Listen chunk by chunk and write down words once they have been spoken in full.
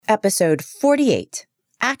Episode 48,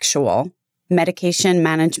 Actual Medication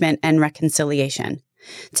Management and Reconciliation.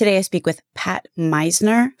 Today I speak with Pat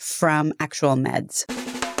Meisner from Actual Meds.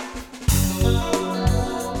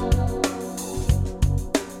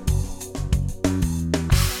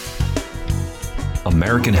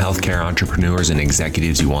 American healthcare entrepreneurs and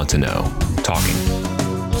executives you want to know. Talking.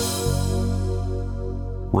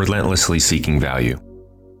 Relentlessly seeking value.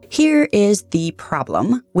 Here is the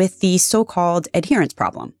problem with the so-called adherence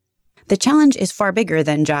problem. The challenge is far bigger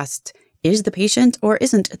than just, is the patient or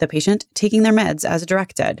isn't the patient taking their meds as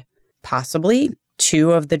directed? Possibly,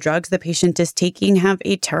 2 of the drugs the patient is taking have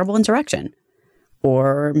a terrible interaction.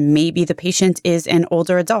 Or maybe the patient is an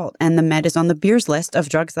older adult and the med is on the Beers list of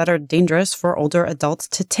drugs that are dangerous for older adults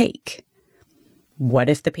to take. What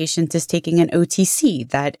if the patient is taking an OTC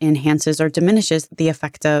that enhances or diminishes the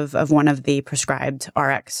effect of one of the prescribed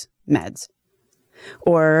RX meds?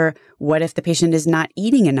 Or what if the patient is not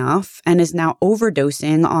eating enough and is now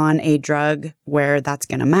overdosing on a drug where that's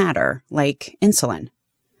going to matter, like insulin?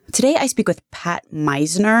 Today, I speak with Pat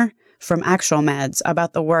Meisner from Actual Meds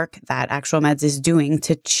about the work that Actual Meds is doing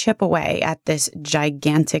to chip away at this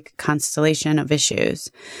gigantic constellation of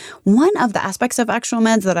issues. One of the aspects of Actual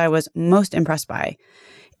Meds that I was most impressed by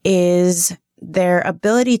is their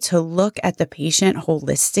ability to look at the patient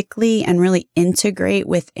holistically and really integrate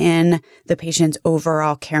within the patient's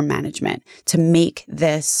overall care management to make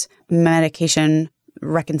this medication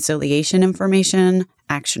reconciliation information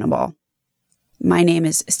actionable. My name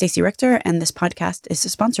is Stacey Richter, and this podcast is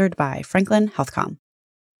sponsored by Franklin HealthCom.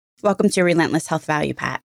 Welcome to Relentless Health Value,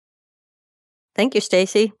 Pat. Thank you,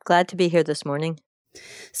 Stacey. Glad to be here this morning.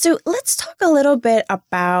 So let's talk a little bit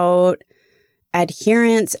about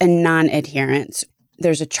adherence and non-adherence.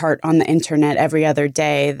 There's a chart on the internet every other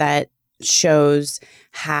day that shows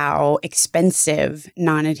how expensive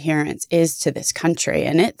non-adherence is to this country,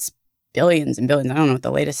 and it's billions and billions. I don't know what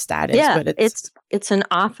the latest stat is, but it's an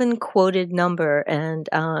often quoted number, and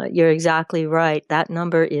you're exactly right. That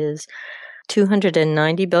number is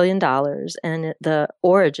 $290 billion, and the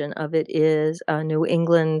origin of it is a New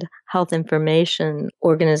England Health Information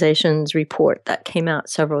Organization's report that came out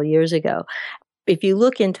several years ago. If you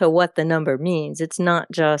look into what the number means, it's not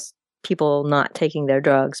just people not taking their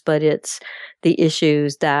drugs, but it's the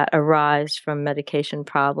issues that arise from medication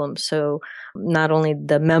problems. So not only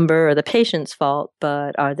the member or the patient's fault,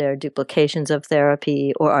 but are there duplications of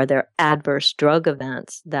therapy or are there adverse drug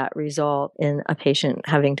events that result in a patient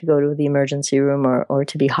having to go to the emergency room or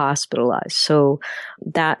to be hospitalized? So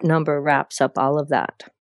that number wraps up all of that.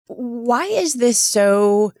 Why is this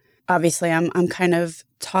so? Obviously, I'm kind of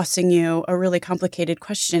tossing you a really complicated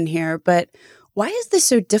question here, but why is this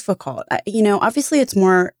so difficult? Obviously it's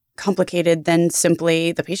more complicated than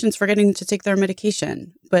simply the patient's forgetting to take their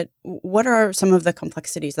medication. But what are some of the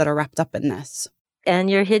complexities that are wrapped up in this? And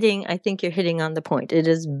I think you're hitting on the point. It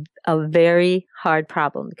is a very hard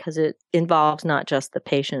problem because it involves not just the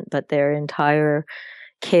patient, but their entire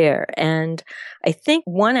care. And I think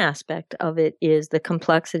one aspect of it is the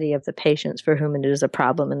complexity of the patients for whom it is a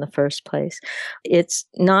problem in the first place. It's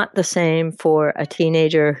not the same for a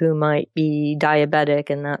teenager who might be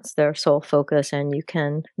diabetic and that's their sole focus, and you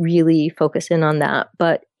can really focus in on that.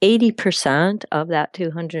 But 80% of that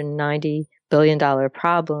 $290 billion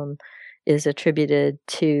problem is attributed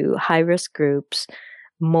to high-risk groups,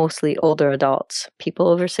 mostly older adults, people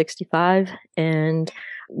over 65, and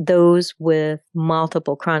those with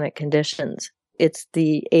multiple chronic conditions. It's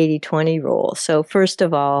the 80-20 rule. So first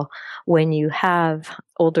of all, when you have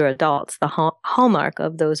older adults, the hallmark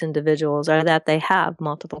of those individuals are that they have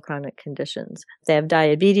multiple chronic conditions. If they have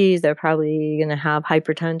diabetes, they're probably going to have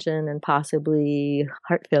hypertension and possibly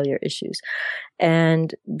heart failure issues.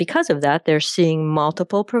 And because of that, they're seeing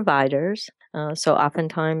multiple providers. So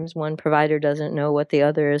oftentimes one provider doesn't know what the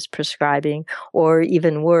other is prescribing, or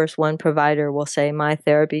even worse, one provider will say, my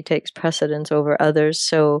therapy takes precedence over others.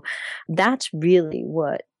 So that's really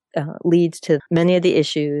what leads to many of the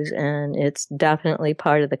issues, and it's definitely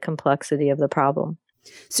part of the complexity of the problem.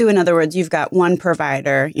 So in other words, you've got one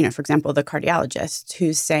provider, for example, the cardiologist,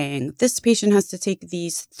 who's saying this patient has to take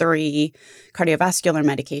these 3 cardiovascular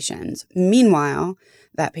medications. Meanwhile,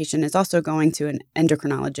 that patient is also going to an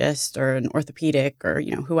endocrinologist or an orthopedic or,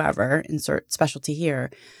 whoever, insert specialty here,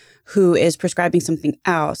 who is prescribing something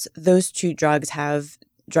else. Those 2 drugs have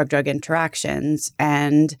drug-drug interactions,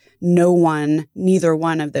 and neither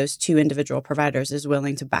one of those 2 individual providers is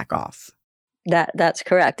willing to back off. That's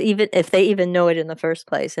correct, even if they even know it in the first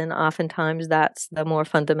place. And oftentimes that's the more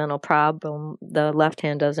fundamental problem. The left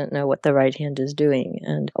hand doesn't know what the right hand is doing.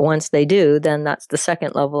 And once they do, then that's the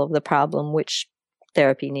second level of the problem, which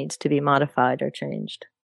therapy needs to be modified or changed.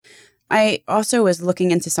 I also was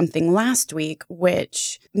looking into something last week,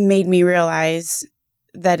 which made me realize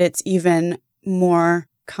that it's even more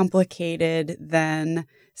complicated than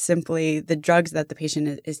simply the drugs that the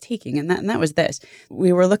patient is taking. And that was this.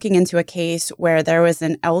 We were looking into a case where there was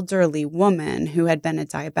an elderly woman who had been a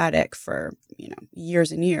diabetic for,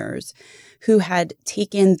 years and years, who had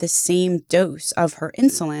taken the same dose of her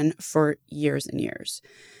insulin for years and years.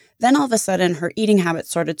 Then all of a sudden, her eating habits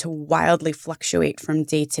started to wildly fluctuate from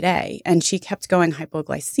day to day, and she kept going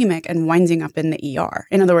hypoglycemic and winding up in the ER.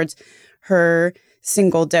 In other words, her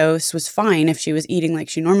single dose was fine if she was eating like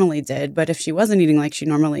she normally did, but if she wasn't eating like she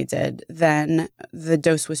normally did, then the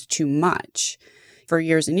dose was too much. For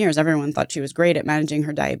years and years, everyone thought she was great at managing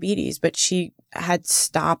her diabetes, but she had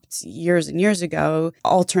stopped years and years ago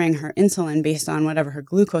altering her insulin based on whatever her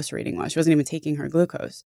glucose reading was. She wasn't even taking her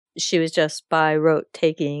glucose. She was just by rote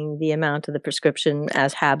taking the amount of the prescription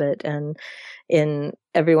as habit, and in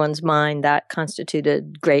everyone's mind that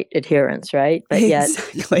constituted great adherence, right? But yet,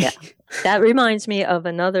 exactly. Yeah. That reminds me of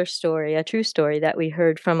another story, a true story that we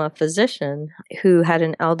heard from a physician who had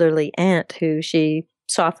an elderly aunt who she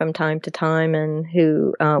saw from time to time and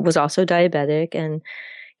who was also diabetic and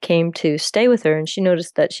came to stay with her. And she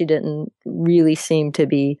noticed that she didn't really seem to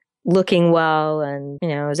be looking well, and,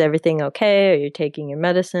 is everything okay? Are you taking your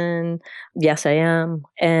medicine? Yes, I am.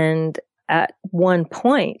 And at one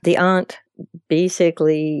point, the aunt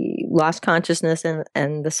basically lost consciousness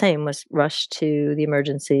and the same was rushed to the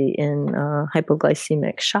emergency in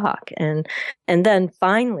hypoglycemic shock. And then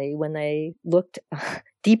finally, when they looked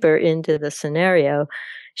deeper into the scenario,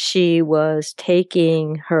 she was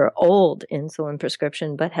taking her old insulin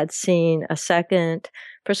prescription, but had seen a second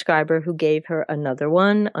prescriber who gave her another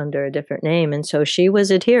one under a different name. And so she was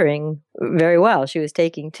adhering very well. She was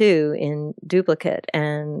taking two in duplicate.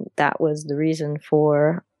 And that was the reason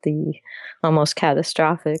for the almost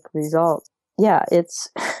catastrophic result. Yeah, it's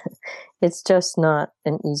just not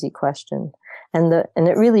an easy question. And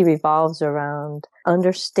it really revolves around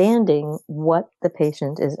understanding what the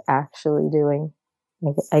patient is actually doing.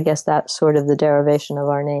 I guess that's sort of the derivation of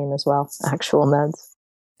our name as well, Actual Meds.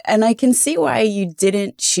 And I can see why you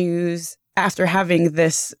didn't choose, after having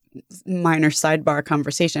this minor sidebar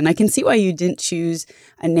conversation, I can see why you didn't choose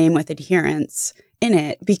a name with adherence in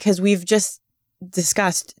it, because we've just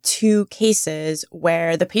discussed two cases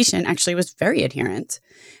where the patient actually was very adherent.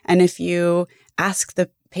 And if you ask the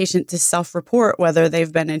patient to self-report whether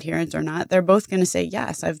they've been adherent or not, they're both going to say,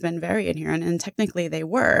 yes, I've been very adherent. And technically they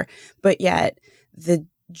were, but yet the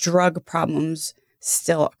drug problems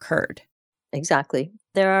still occurred. Exactly.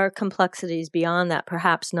 There are complexities beyond that,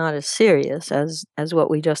 perhaps not as serious as what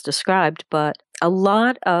we just described, but a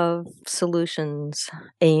lot of solutions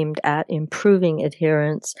aimed at improving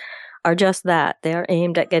adherence are just that. They are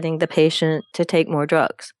aimed at getting the patient to take more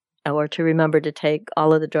drugs or to remember to take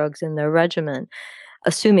all of the drugs in their regimen,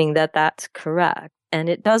 assuming that that's correct. And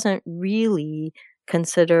it doesn't really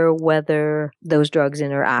consider whether those drugs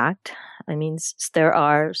interact. I mean, there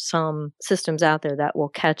are some systems out there that will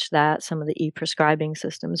catch that, some of the e-prescribing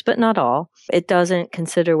systems, but not all. It doesn't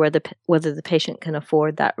consider whether the patient can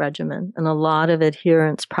afford that regimen. And a lot of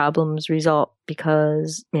adherence problems result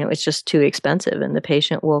because, it's just too expensive and the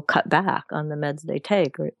patient will cut back on the meds they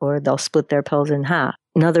take, or they'll split their pills in half.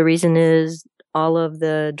 Another reason is all of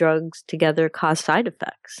the drugs together cause side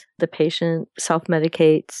effects. The patient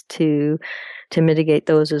self-medicates to mitigate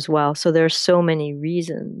those as well. So there are so many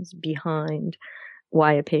reasons behind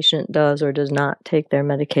why a patient does or does not take their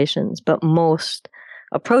medications. But most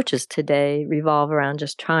approaches today revolve around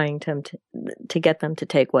just trying to get them to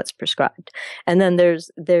take what's prescribed. And then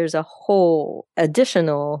there's a whole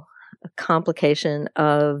additional complication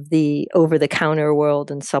of the over-the-counter world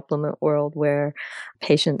and supplement world where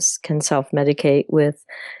patients can self-medicate with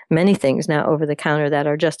many things now over the counter that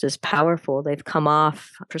are just as powerful. They've come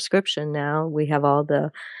off prescription now. We have all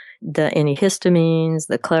the antihistamines,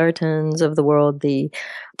 the Claritins of the world, the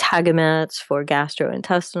Tagamettes for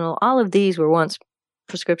gastrointestinal. All of these were once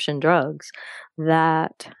prescription drugs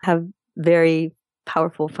that have very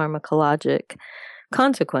powerful pharmacologic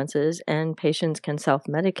consequences, and patients can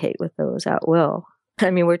self-medicate with those at will. I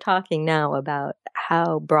mean, we're talking now about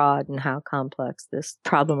how broad and how complex this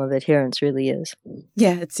problem of adherence really is.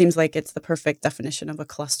 Yeah, it seems like it's the perfect definition of a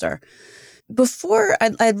cluster. Before,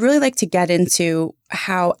 I'd really like to get into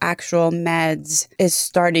how Actual Meds is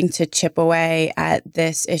starting to chip away at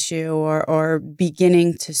this issue or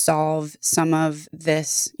beginning to solve some of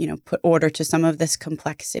this, put order to some of this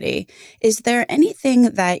complexity. Is there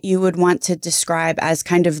anything that you would want to describe as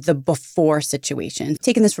kind of the before situation?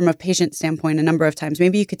 Taking this from a patient standpoint a number of times,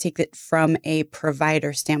 maybe you could take it from a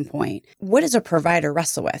provider standpoint. What does a provider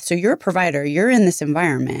wrestle with? So you're a provider, you're in this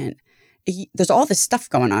environment. There's all this stuff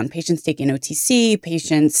going on, patients taking OTC,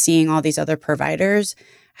 patients seeing all these other providers.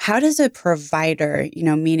 How does a provider,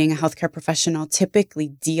 meaning a healthcare professional, typically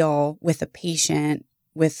deal with a patient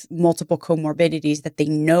with multiple comorbidities that they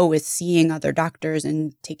know is seeing other doctors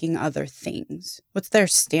and taking other things? What's their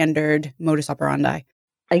standard modus operandi?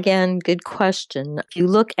 Again, good question. If you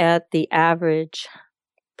look at the average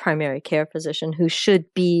primary care physician, who should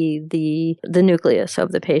be the nucleus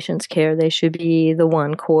of the patient's care. They should be the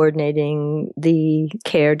one coordinating the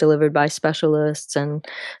care delivered by specialists and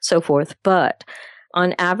so forth. But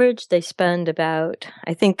on average, they spend about,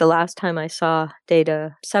 I think the last time I saw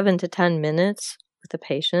data, 7 to 10 minutes with a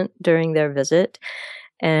patient during their visit.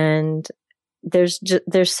 And there's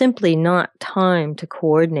simply not time to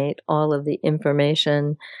coordinate all of the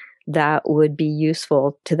information that would be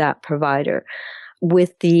useful to that provider.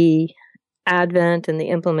 With the advent and the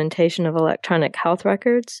implementation of electronic health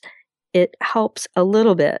records, it helps a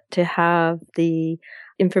little bit to have the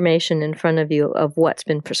information in front of you of what's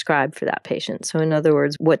been prescribed for that patient. So in other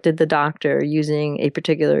words, what did the doctor using a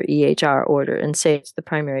particular EHR order, and say it's the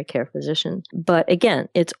primary care physician. But again,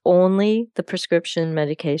 it's only the prescription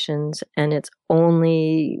medications and it's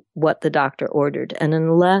only what the doctor ordered. And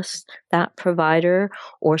unless that provider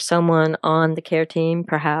or someone on the care team,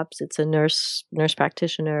 perhaps it's a nurse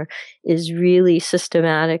practitioner, is really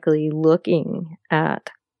systematically looking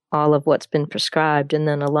at all of what's been prescribed and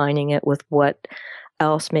then aligning it with what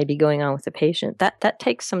else may be going on with the patient, that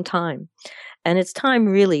takes some time. And it's time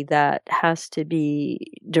really that has to be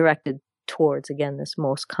directed towards, again, this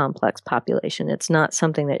most complex population. It's not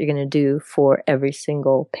something that you're going to do for every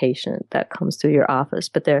single patient that comes through your office,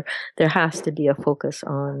 but there has to be a focus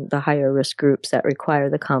on the higher risk groups that require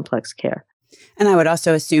the complex care. And I would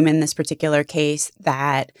also assume in this particular case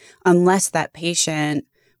that unless that patient,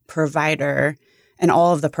 provider, and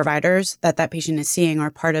all of the providers that patient is seeing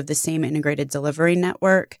are part of the same integrated delivery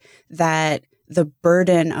network, that the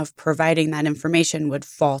burden of providing that information would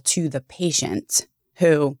fall to the patient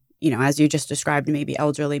who, as you just described, may be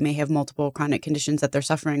elderly, may have multiple chronic conditions that they're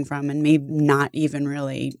suffering from, and may not even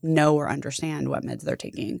really know or understand what meds they're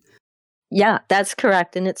taking. Yeah, that's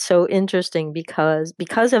correct. And it's so interesting because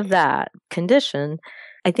of that condition,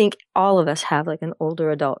 I think all of us have like an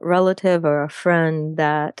older adult relative or a friend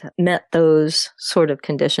that met those sort of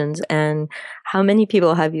conditions. And how many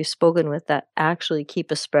people have you spoken with that actually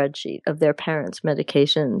keep a spreadsheet of their parents'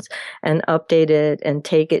 medications and update it and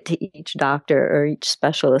take it to each doctor or each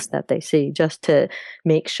specialist that they see just to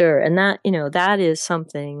make sure? And that, that is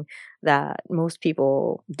something that most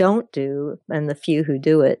people don't do, and the few who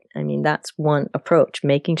do it, I mean, that's one approach,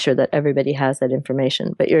 making sure that everybody has that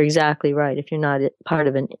information. But you're exactly right. If you're not part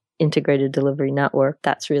of an integrated delivery network,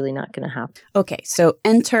 that's really not going to happen. Okay, so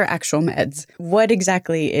enter Actual Meds. What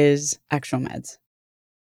exactly is Actual Meds?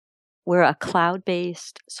 We're a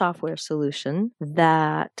cloud-based software solution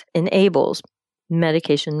that enables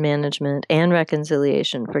medication management and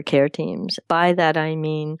reconciliation for care teams. By that, I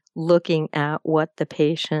mean looking at what the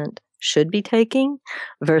patient should be taking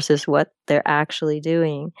versus what they're actually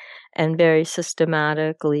doing, and very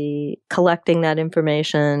systematically collecting that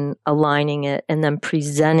information, aligning it, and then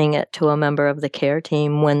presenting it to a member of the care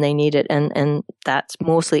team when they need it. And that's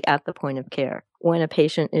mostly at the point of care. When a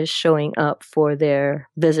patient is showing up for their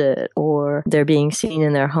visit or they're being seen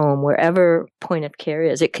in their home, wherever point of care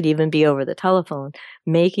is, it could even be over the telephone,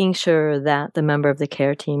 making sure that the member of the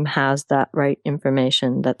care team has that right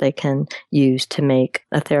information that they can use to make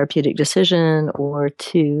a therapeutic decision or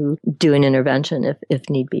to do an intervention if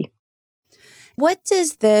need be. What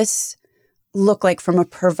does this look like from a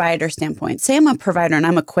provider standpoint? Say I'm a provider and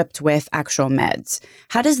I'm equipped with Actual Meds.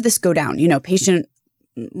 How does this go down? Patient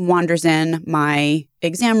wanders in my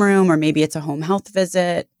exam room, or maybe it's a home health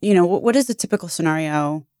visit. What is the typical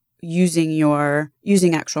scenario using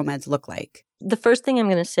Actual Meds look like? The first thing I'm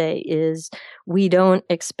going to say is we don't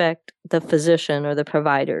expect the physician or the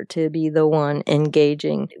provider to be the one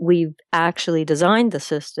engaging. We've actually designed the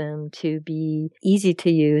system to be easy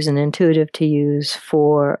to use and intuitive to use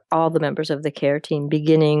for all the members of the care team,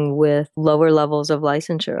 beginning with lower levels of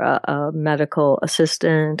licensure. A medical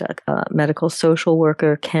assistant, a medical social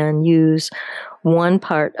worker can use one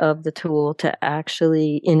part of the tool to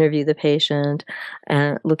actually interview the patient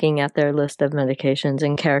and looking at their list of medications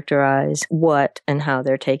and characterize what and how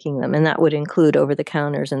they're taking them. And that would include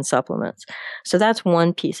over-the-counters and supplements. So that's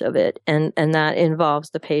one piece of it. And that involves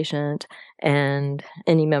the patient and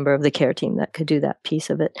any member of the care team that could do that piece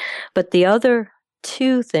of it. But the other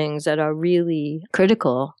two things that are really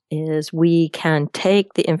critical is we can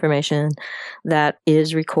take the information that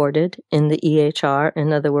is recorded in the EHR,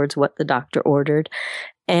 in other words, what the doctor ordered,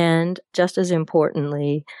 and just as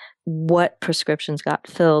importantly, what prescriptions got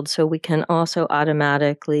filled. So we can also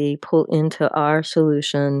automatically pull into our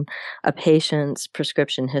solution a patient's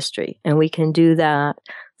prescription history. And we can do that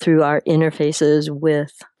through our interfaces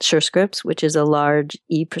with SureScripts, which is a large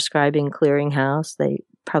e-prescribing clearinghouse. They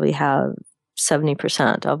probably have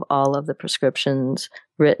 70% of all of the prescriptions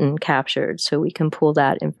written captured. So we can pull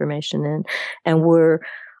that information in. And we're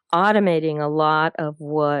automating a lot of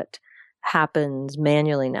what happens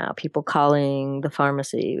manually now. People calling the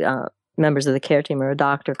pharmacy, members of the care team or a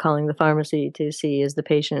doctor calling the pharmacy to see, is the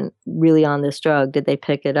patient really on this drug? Did they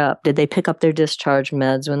pick it up? Did they pick up their discharge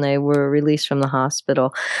meds when they were released from the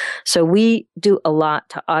hospital? So we do a lot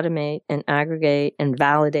to automate and aggregate and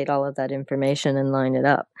validate all of that information and line it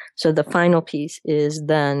up. So the final piece is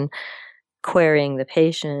then querying the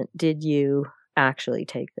patient. Did you actually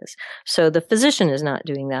take this? So the physician is not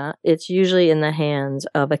doing that. It's usually in the hands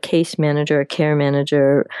of a case manager, a care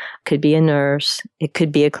manager, could be a nurse, it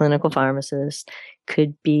could be a clinical pharmacist,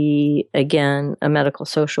 could be, again, a medical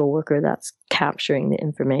social worker that's capturing the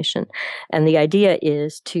information. And the idea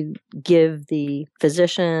is to give the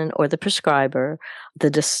physician or the prescriber the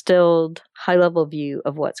distilled high-level view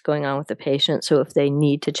of what's going on with the patient. So if they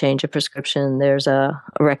need to change a prescription, there's a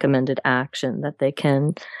recommended action that they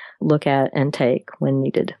can look at and take when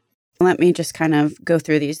needed. Let me just kind of go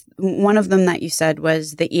through these. One of them that you said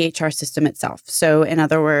was the EHR system itself. So in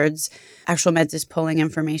other words, Actual Meds is pulling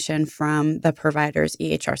information from the provider's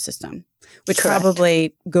EHR system, which Correct.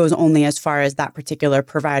 Probably goes only as far as that particular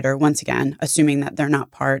provider, once again, assuming that they're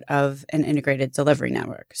not part of an integrated delivery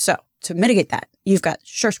network. So to mitigate that, you've got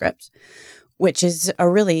SureScripts, which is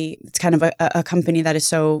it's kind of a company that is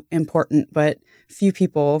so important, but few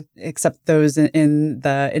people, except those in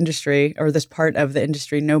the industry or this part of the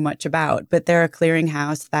industry, know much about. But they're a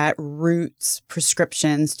clearinghouse that routes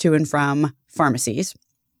prescriptions to and from pharmacies.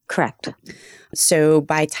 Correct. So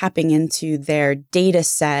by tapping into their data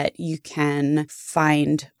set, you can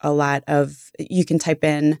find you can type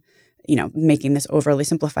in, making this overly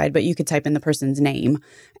simplified, but you could type in the person's name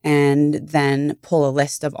and then pull a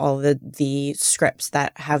list of all the scripts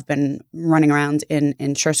that have been running around in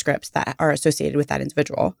SureScripts that are associated with that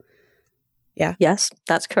individual. Yeah. Yes,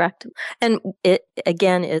 that's correct. And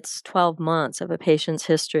it's 12 months of a patient's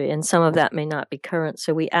history, and some of that may not be current.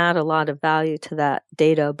 So we add a lot of value to that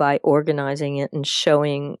data by organizing it and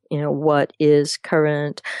showing, what is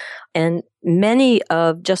current. And many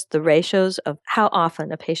of just the ratios of how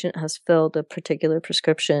often a patient has filled a particular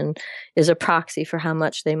prescription is a proxy for how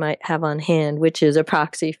much they might have on hand, which is a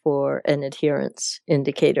proxy for an adherence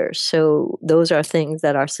indicator. So those are things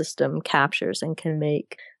that our system captures and can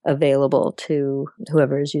make available to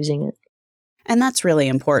whoever is using it. And that's really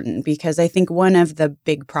important because I think one of the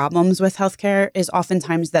big problems with healthcare is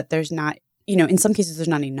oftentimes that there's not, in some cases there's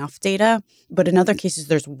not enough data, but in other cases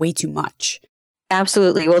there's way too much.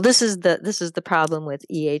 Absolutely. Well, this is the problem with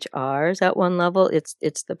EHRs at one level.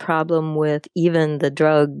 It's the problem with even the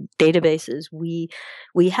drug databases. We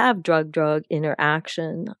have drug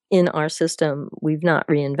interaction in our system. We've not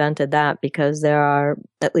reinvented that because there are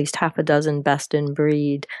at least half a dozen best in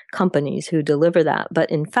breed companies who deliver that.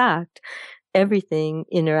 But in fact, everything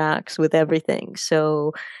interacts with everything.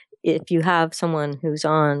 So if you have someone who's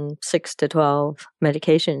on 6 to 12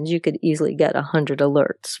 medications, you could easily get 100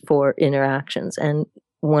 alerts for interactions. And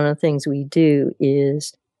one of the things we do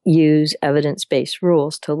is use evidence-based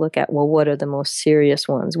rules to look at, what are the most serious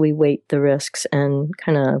ones? We weight the risks and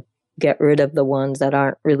kind of get rid of the ones that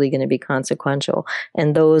aren't really going to be consequential.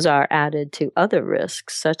 And those are added to other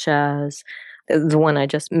risks, such as the one I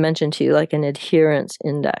just mentioned to you, like an adherence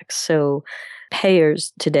index. So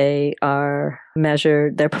payers today are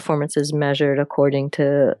measured, their performance is measured according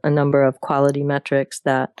to a number of quality metrics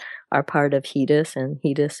that are part of HEDIS, and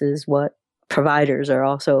HEDIS is what providers are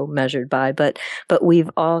also measured by. But we've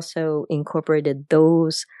also incorporated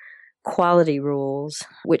those quality rules,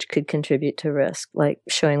 which could contribute to risk, like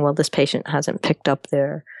showing, this patient hasn't picked up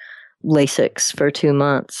their Lasix for 2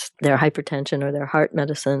 months, their hypertension or their heart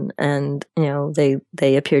medicine, and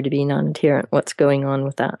they appear to be non-adherent. What's going on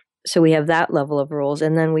with that? So we have that level of rules.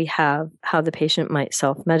 And then we have how the patient might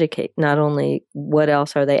self-medicate. Not only what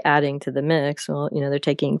else are they adding to the mix? Well, they're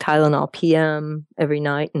taking Tylenol PM every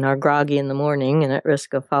night and are groggy in the morning and at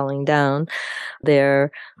risk of falling down.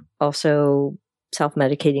 They're also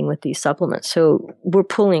self-medicating with these supplements. So we're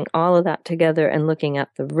pulling all of that together and looking at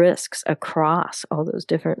the risks across all those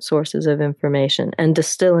different sources of information and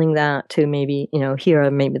distilling that to maybe, here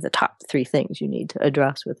are maybe the top 3 things you need to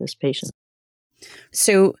address with this patient.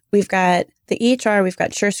 So we've got the EHR, we've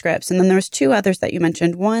got Surescripts, and then there's 2 others that you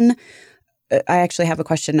mentioned. One, I actually have a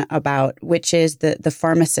question about, which is the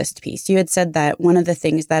pharmacist piece. You had said that one of the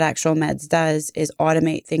things that Actual Meds does is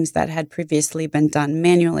automate things that had previously been done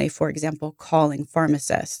manually, for example, calling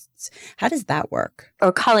pharmacists. How does that work?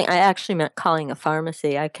 Or I actually meant calling a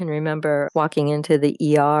pharmacy. I can remember walking into the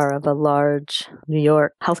ER of a large New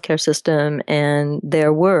York healthcare system, and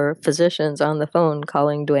there were physicians on the phone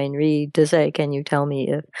calling Duane Reade to say, can you tell me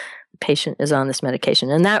if the patient is on this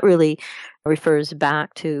medication? And that really refers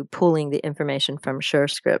back to pulling the information from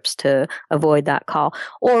Surescripts to avoid that call.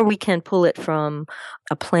 Or we can pull it from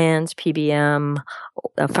a plan's PBM,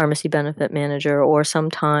 a pharmacy benefit manager, or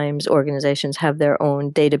sometimes organizations have their own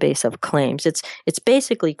database of claims. It's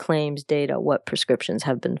basically claims data, what prescriptions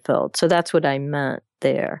have been filled. So that's what I meant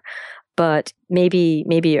there. But maybe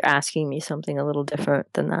you're asking me something a little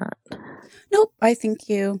different than that. Nope, I think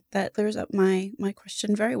that clears up my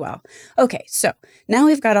question very well. Okay, so now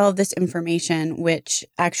we've got all of this information, which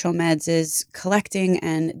Actual Meds is collecting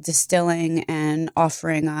and distilling and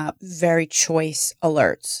offering up very choice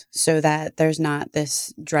alerts so that there's not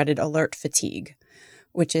this dreaded alert fatigue,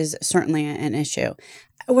 which is certainly an issue.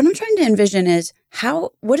 What I'm trying to envision is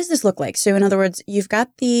what does this look like? So in other words, you've got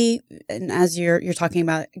and as you're talking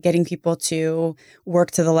about getting people to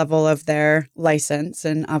work to the level of their license,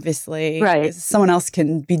 and obviously right. Someone else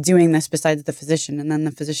can be doing this besides the physician, and then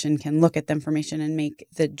the physician can look at the information and make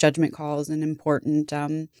the judgment calls and important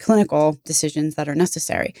clinical decisions that are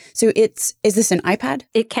necessary. So is this an iPad?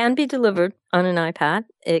 It can be delivered on an iPad.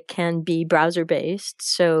 It can be browser-based,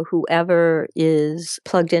 so whoever is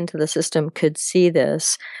plugged into the system could see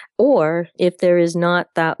this. Or if there is not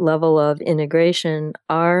that level of integration,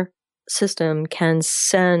 our system can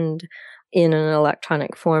send in an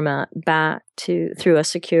electronic format back through a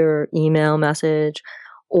secure email message,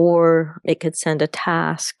 or it could send a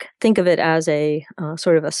task. Think of it as a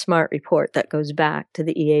sort of a smart report that goes back to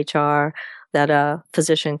the EHR that a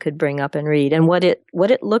physician could bring up and read. And what it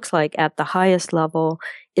looks like at the highest level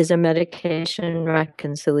is a medication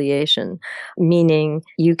reconciliation, meaning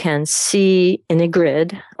you can see in a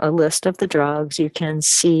grid a list of the drugs. You can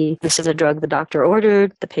see this is a drug the doctor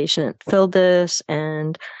ordered, the patient filled this,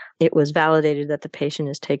 and it was validated that the patient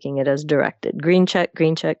is taking it as directed. Green check,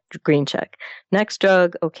 green check, green check. Next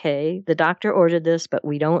drug, okay, the doctor ordered this, but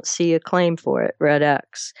we don't see a claim for it, red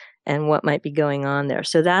X. And what might be going on there.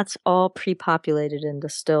 So that's all pre-populated and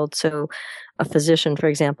distilled. So a physician, for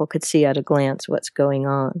example, could see at a glance what's going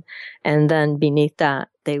on. And then beneath that,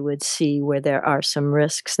 they would see where there are some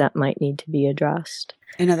risks that might need to be addressed.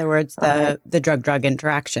 In other words, the drug-drug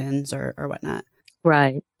interactions or whatnot.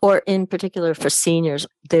 Right. Or in particular for seniors,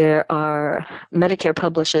 Medicare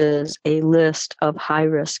publishes a list of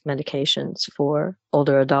high-risk medications for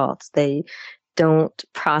older adults. They don't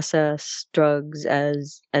process drugs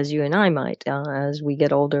as you and I might. As we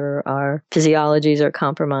get older, our physiologies are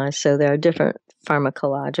compromised. So there are different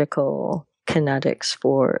pharmacological kinetics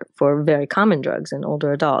for very common drugs in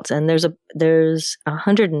older adults. And there's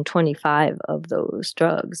 125 of those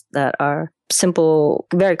drugs that are simple,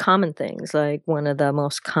 very common things. Like one of the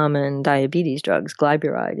most common diabetes drugs,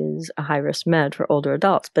 glyburide, is a high-risk med for older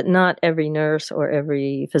adults. But not every nurse or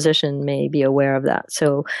every physician may be aware of that.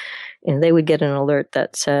 So they would get an alert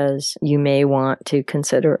that says you may want to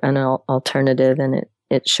consider an alternative, and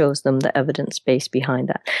it shows them the evidence base behind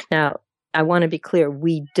that. Now, I want to be clear,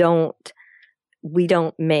 we don't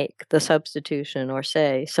make the substitution or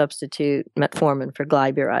say substitute metformin for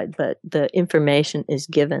glyburide, but the information is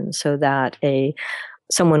given so that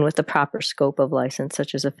someone with the proper scope of license,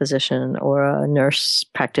 such as a physician or a nurse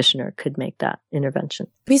practitioner, could make that intervention.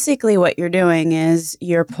 Basically, what you're doing is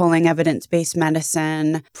you're pulling evidence-based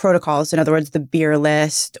medicine protocols, in other words, the beer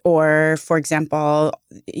list, or, for example,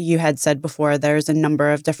 you had said before, there's a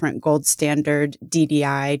number of different gold standard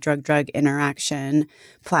DDI, drug-drug interaction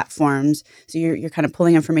platforms. So you're kind of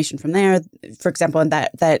pulling information from there. For example, in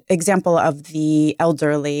that example of the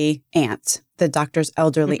elderly aunt, the doctor's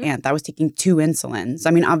elderly aunt that was taking 2 insulins.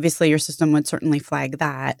 I mean, obviously your system would certainly flag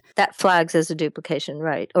that. That flags as a duplication,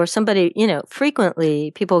 right? Or somebody,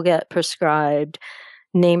 frequently people get prescribed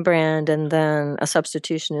name brand and then a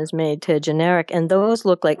substitution is made to a generic, and those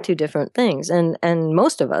look like two different things. And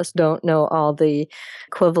most of us don't know all the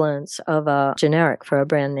equivalents of a generic for a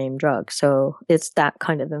brand name drug. So it's that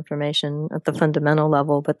kind of information at the fundamental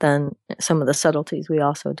level, but then some of the subtleties we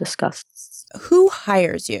also discussed. Who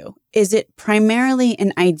hires you? Is it primarily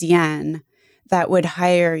an IDN that would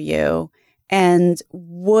hire you? And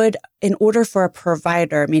would, in order for a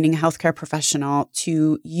provider, meaning a healthcare professional,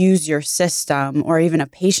 to use your system, or even a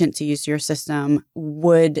patient to use your system,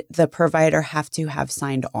 would the provider have to have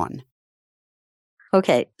signed on?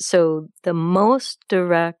 Okay, so the most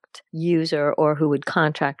direct user or who would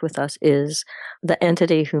contract with us is the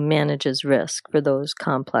entity who manages risk for those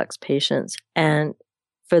complex patients. And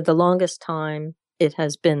for the longest time, it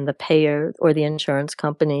has been the payer or the insurance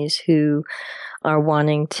companies who are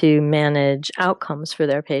wanting to manage outcomes for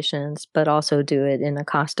their patients, but also do it in a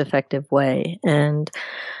cost-effective way. And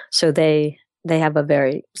so they have a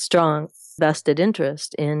very strong vested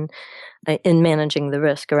interest in managing the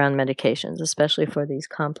risk around medications, especially for these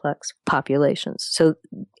complex populations. So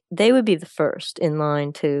they would be the first in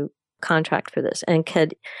line to contract for this, and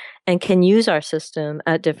can use our system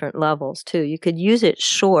at different levels too. You could use it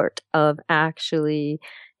short of actually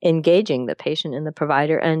engaging the patient and the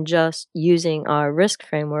provider and just using our risk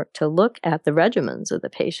framework to look at the regimens of the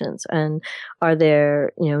patients and are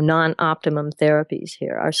there, non-optimum therapies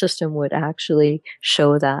here. Our system would actually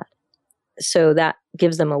show that. So that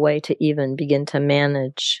gives them a way to even begin to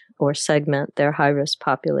manage or segment their high-risk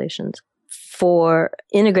populations. For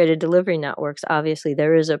integrated delivery networks, obviously,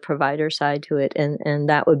 there is a provider side to it, and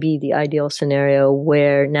that would be the ideal scenario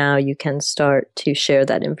where now you can start to share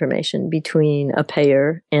that information between a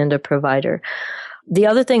payer and a provider. The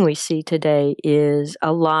other thing we see today is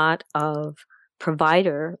a lot of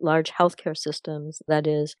large healthcare systems, that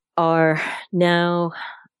is, are now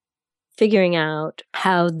figuring out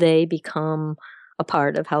how they become a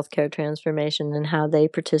part of healthcare transformation and how they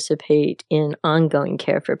participate in ongoing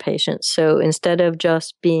care for patients. So instead of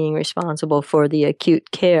just being responsible for the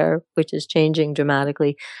acute care, which is changing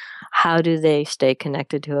dramatically, how do they stay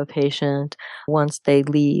connected to a patient once they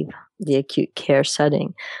leave the acute care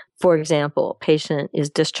setting? For example, a patient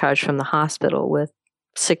is discharged from the hospital with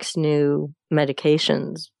 6 new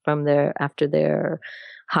medications after their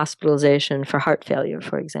hospitalization for heart failure,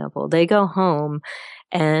 for example. They go home,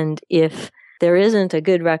 and if there isn't a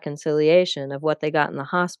good reconciliation of what they got in the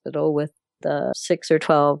hospital with the 6 or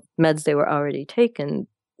 12 meds they were already taken,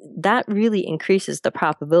 that really increases the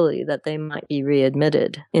probability that they might be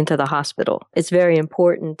readmitted into the hospital. It's very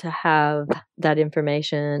important to have that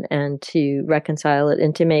information and to reconcile it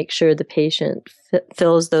and to make sure the patient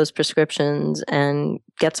fills those prescriptions and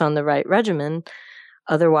gets on the right regimen.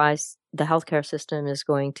 Otherwise, the healthcare system is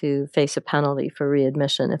going to face a penalty for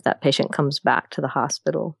readmission if that patient comes back to the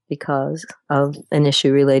hospital because of an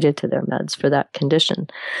issue related to their meds for that condition.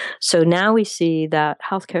 So now we see that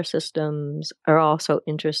healthcare systems are also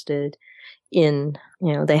interested in,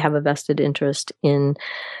 they have a vested interest in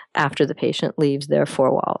after the patient leaves their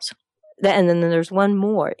 4 walls. And then there's one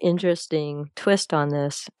more interesting twist on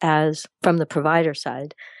this as from the provider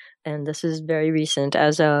side, and this is very recent.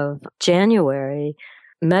 As of January,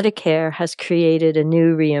 Medicare has created a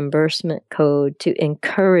new reimbursement code to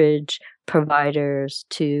encourage providers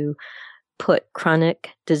to put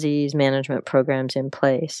chronic disease management programs in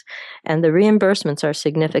place. And the reimbursements are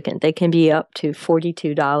significant. They can be up to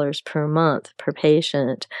 $42 per month per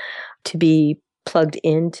patient to be plugged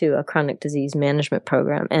into a chronic disease management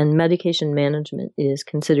program. And medication management is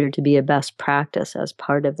considered to be a best practice as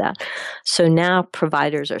part of that. So now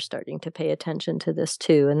providers are starting to pay attention to this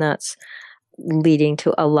too. And that's leading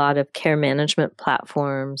to a lot of care management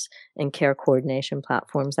platforms and care coordination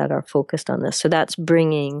platforms that are focused on this. So that's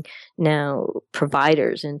bringing now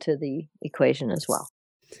providers into the equation as well.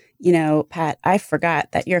 Pat, I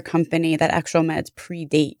forgot that your company, that Actual Meds,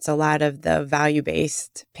 predates a lot of the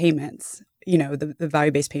value-based payments, the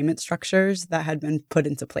value-based payment structures that had been put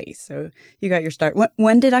into place. So you got your start.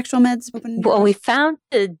 When did Actual Meds open? Well, we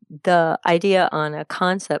founded the idea on a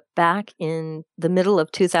concept back in the middle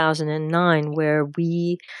of 2009, where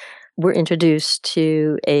we were introduced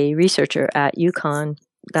to a researcher at UConn.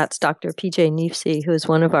 That's Dr. P.J. Neefsey, who is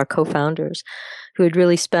one of our co-founders, who had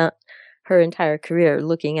really spent her entire career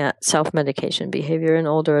looking at self-medication behavior in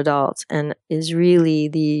older adults and is really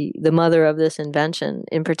the mother of this invention,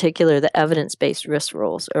 in particular the evidence-based risk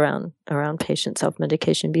rules around patient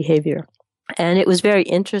self-medication behavior. And it was very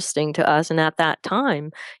interesting to us. And at that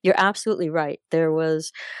time, you're absolutely right. There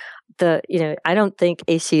was I don't think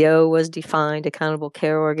ACO was defined, Accountable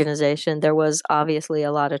Care Organization. There was obviously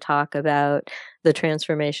a lot of talk about the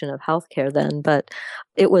transformation of healthcare then, but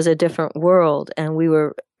it was a different world. And we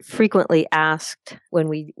were frequently asked when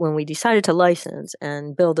we decided to license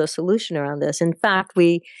and build a solution around this. In fact,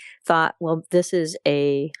 we thought, well, this is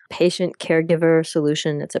a patient caregiver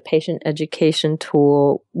solution. It's a patient education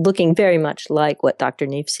tool looking very much like what Dr.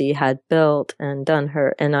 Nifsi had built and done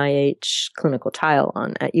her NIH clinical trial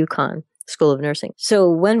on at UConn School of Nursing. So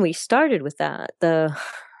when we started with that, the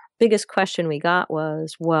biggest question we got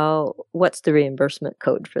was, well, what's the reimbursement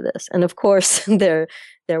code for this? And of course, there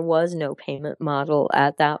was no payment model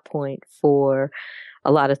at that point for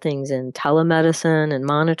a lot of things in telemedicine and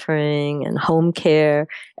monitoring and home care.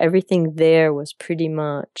 Everything there was pretty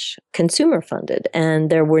much consumer funded,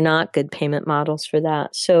 and there were not good payment models for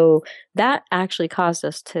that. So that actually caused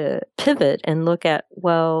us to pivot and look at,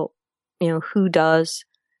 well,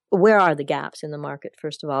 where are the gaps in the market,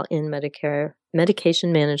 first of all, in Medicare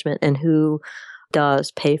medication management, and who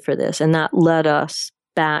does pay for this? And that led us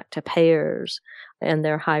back to payers and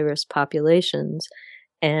their high-risk populations.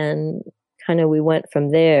 And kind of we went from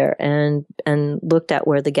there and looked at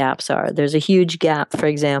where the gaps are. There's a huge gap, for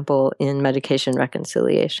example, in medication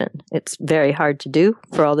reconciliation. It's very hard to do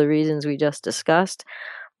for all the reasons we just discussed.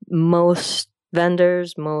 Most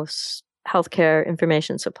vendors, most healthcare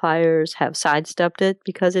information suppliers have sidestepped it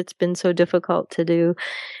because it's been so difficult to do.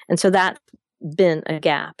 And so that's been a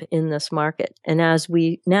gap in this market. And as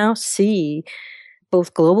we now see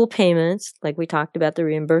both global payments, like we talked about the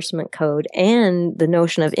reimbursement code, and the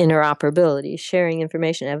notion of interoperability, sharing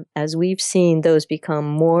information, as we've seen those become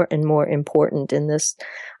more and more important in this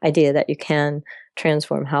idea that you can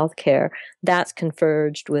transform healthcare, that's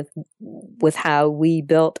converged with how we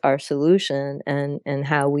built our solution and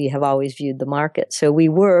how we have always viewed the market. So we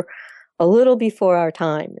were a little before our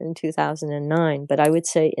time in 2009, but I would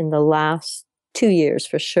say in the last 2 years,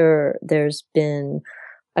 for sure, there's been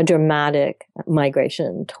a dramatic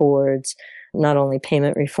migration towards not only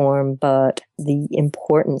payment reform, but the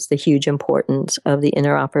huge importance of the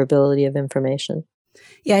interoperability of information.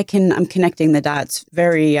 Yeah, I'm connecting the dots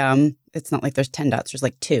very, it's not like there's 10 dots, there's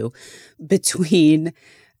like 2 between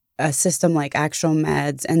a system like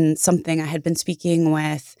ActualMeds and something I had been speaking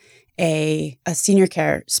with a senior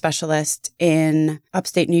care specialist in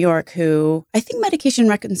upstate New York who I think medication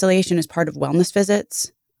reconciliation is part of wellness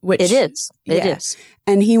visits. Which, it is. It is.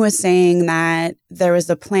 And he was saying that there was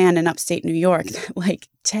a plan in upstate New York that like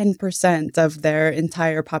 10% of their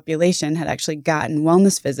entire population had actually gotten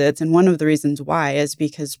wellness visits. And one of the reasons why is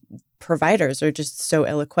because providers are just so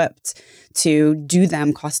ill-equipped to do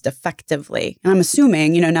them cost effectively. And I'm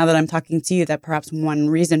assuming, now that I'm talking to you, that perhaps one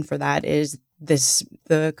reason for that is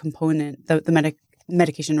the component, the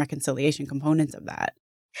medication reconciliation components of that.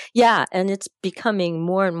 Yeah. And it's becoming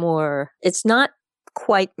more and more, it's not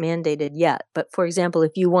quite mandated yet. But for example,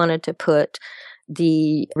 if you wanted to put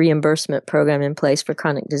the reimbursement program in place for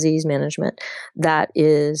chronic disease management, that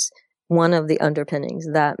is one of the underpinnings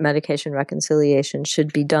that medication reconciliation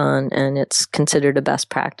should be done, and it's considered a best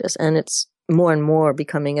practice. And it's more and more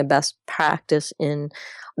becoming a best practice in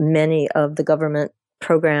many of the government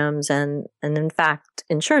programs, and in fact,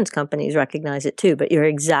 insurance companies recognize it too. But you're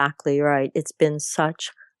exactly right. It's been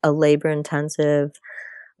such a labor-intensive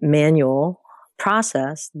manual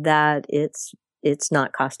process that it's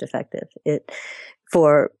not cost effective.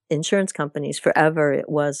 For insurance companies forever, it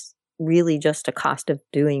was really just a cost of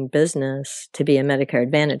doing business to be a Medicare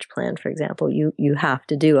Advantage plan. For example, you have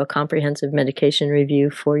to do a comprehensive medication review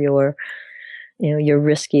for your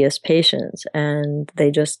riskiest patients, and they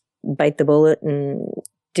just bite the bullet and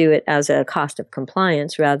do it as a cost of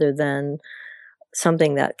compliance rather than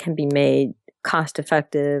something that can be made cost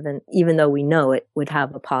effective, and even though we know it would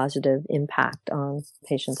have a positive impact on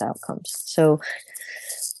patients' outcomes. So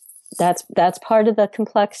that's part of the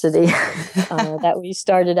complexity that we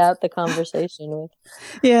started out the conversation with.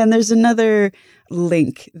 Yeah, and there's another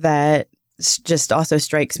link that just also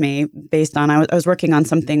strikes me based on, I was working on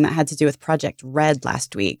something that had to do with Project Red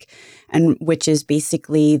last week, and which is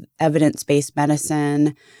basically evidence-based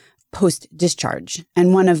medicine post-discharge.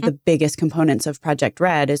 And one of the biggest components of Project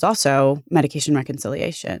Red is also medication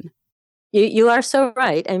reconciliation. You are so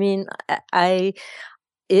right. I mean,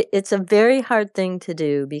 it's a very hard thing to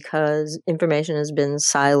do because information has been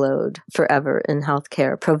siloed forever in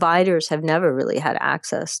healthcare. Providers have never really had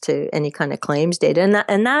access to any kind of claims data.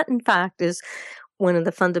 And that in fact, is one of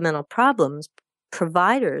the fundamental problems.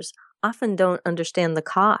 Providers often don't understand the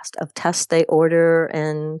cost of tests they order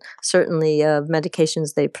and certainly of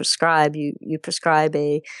medications they prescribe. You prescribe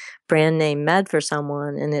a brand name med for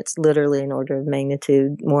someone and it's literally an order of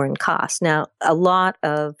magnitude more in cost. Now, a lot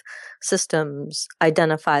of systems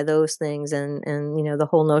identify those things and the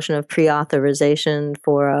whole notion of pre-authorization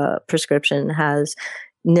for a prescription has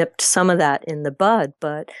nipped some of that in the bud,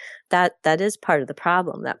 but that is part of the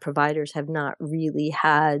problem, that providers have not really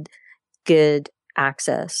had good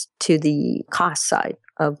access to the cost side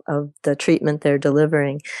of the treatment they're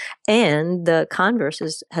delivering. And the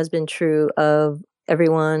converse has been true of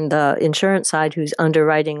everyone, the insurance side who's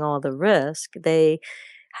underwriting all the risk. They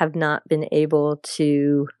have not been able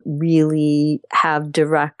to really have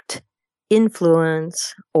direct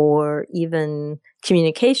influence or even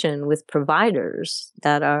communication with providers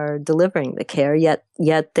that are delivering the care, yet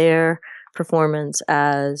their performance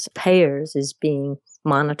as payers is being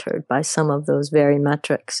monitored by some of those very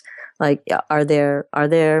metrics. Like, are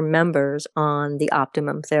there members on the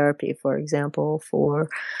optimum therapy, for example, for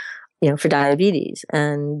diabetes,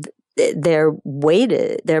 and their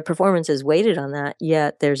performance is weighted on that,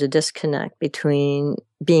 yet there's a disconnect between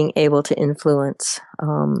being able to influence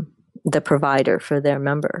the provider for their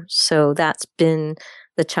members. So that's been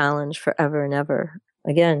the challenge forever and ever.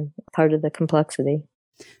 Again, part of the complexity.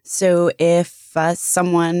 So if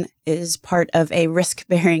someone is part of a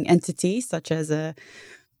risk-bearing entity, such as a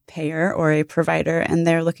payer or a provider, and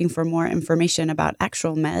they're looking for more information about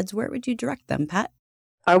actual meds, where would you direct them, Pat?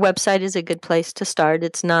 Our website is a good place to start.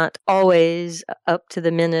 It's not always up to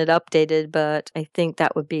the minute updated, but I think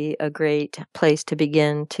that would be a great place to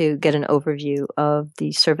begin to get an overview of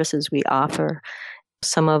the services we offer,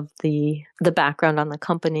 some of the background on the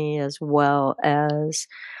company, as well as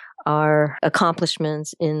our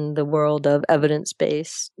accomplishments in the world of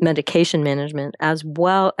evidence-based medication management, as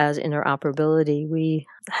well as interoperability. We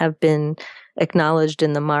have been acknowledged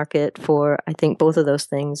in the market for, I think, both of those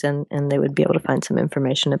things, and they would be able to find some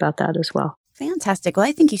information about that as well. Fantastic. Well,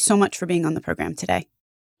 I thank you so much for being on the program today.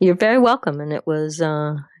 You're very welcome, and it was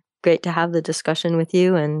great to have the discussion with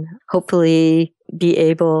you and hopefully be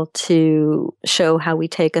able to show how we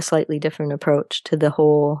take a slightly different approach to the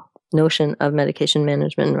whole notion of medication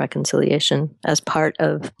management and reconciliation as part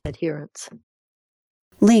of adherence.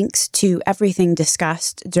 Links to everything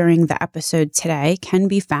discussed during the episode today can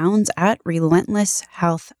be found at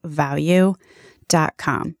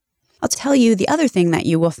relentlesshealthvalue.com. I'll tell you the other thing that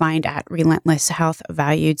you will find at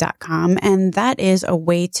relentlesshealthvalue.com, and that is a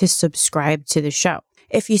way to subscribe to the show.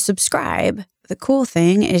 If you subscribe, the cool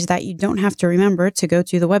thing is that you don't have to remember to go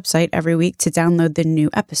to the website every week to download the new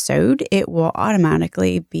episode. It will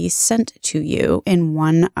automatically be sent to you in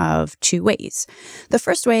one of two ways. The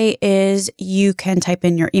first way is you can type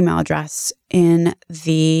in your email address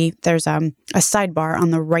there's a sidebar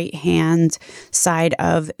on the right-hand side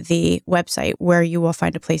of the website where you will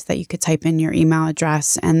find a place that you could type in your email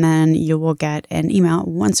address, and then you will get an email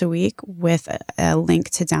once a week with a link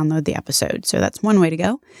to download the episode. So that's one way to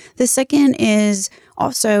go. The second is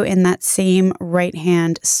also in that same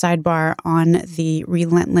right-hand sidebar on the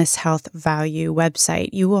Relentless Health Value website.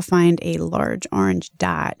 You will find a large orange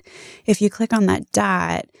dot. If you click on that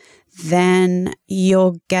dot, then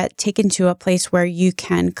you'll get taken to a place where you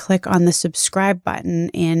can click on the subscribe button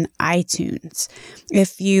in iTunes.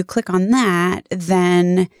 If you click on that,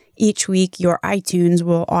 then each week your iTunes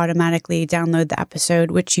will automatically download the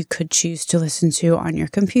episode, which you could choose to listen to on your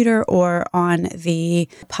computer or on the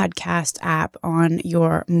podcast app on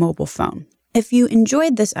your mobile phone. If you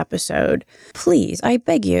enjoyed this episode, please, I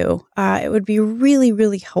beg you, it would be really,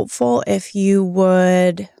 really helpful if you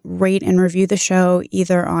would rate and review the show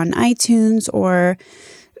either on iTunes or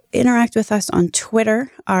interact with us on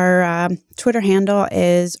Twitter. Our Twitter handle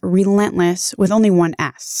is Relentless with only one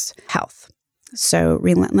S, Health. So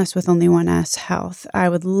Relentless with only one S, Health. I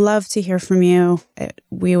would love to hear from you.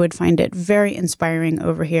 We would find it very inspiring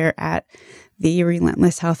over here at the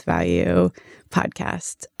Relentless Health Value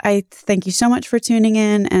podcast. I thank you so much for tuning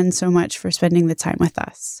in and so much for spending the time with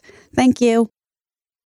us. Thank you.